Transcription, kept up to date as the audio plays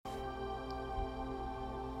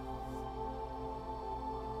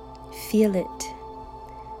Feel it.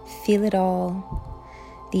 Feel it all.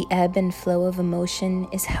 The ebb and flow of emotion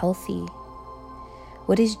is healthy.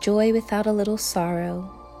 What is joy without a little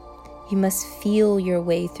sorrow? You must feel your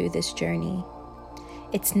way through this journey.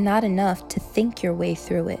 It's not enough to think your way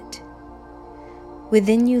through it.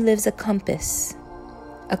 Within you lives a compass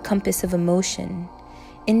of emotion,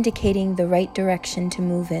 indicating the right direction to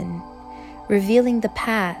move in, revealing the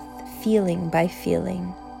path, feeling by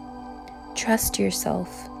feeling. Trust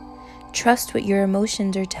yourself. Trust what your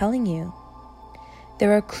emotions are telling you.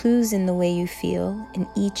 There are clues in the way you feel in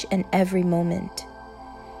each and every moment.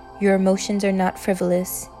 Your emotions are not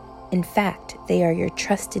frivolous. In fact, they are your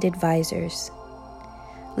trusted advisors.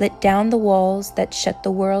 Let down the walls that shut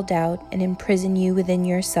the world out and imprison you within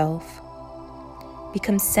yourself.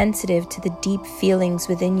 Become sensitive to the deep feelings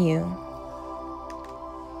within you.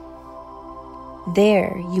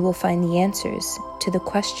 There you will find the answers to the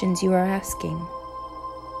questions you are asking.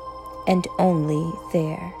 And only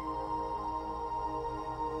there.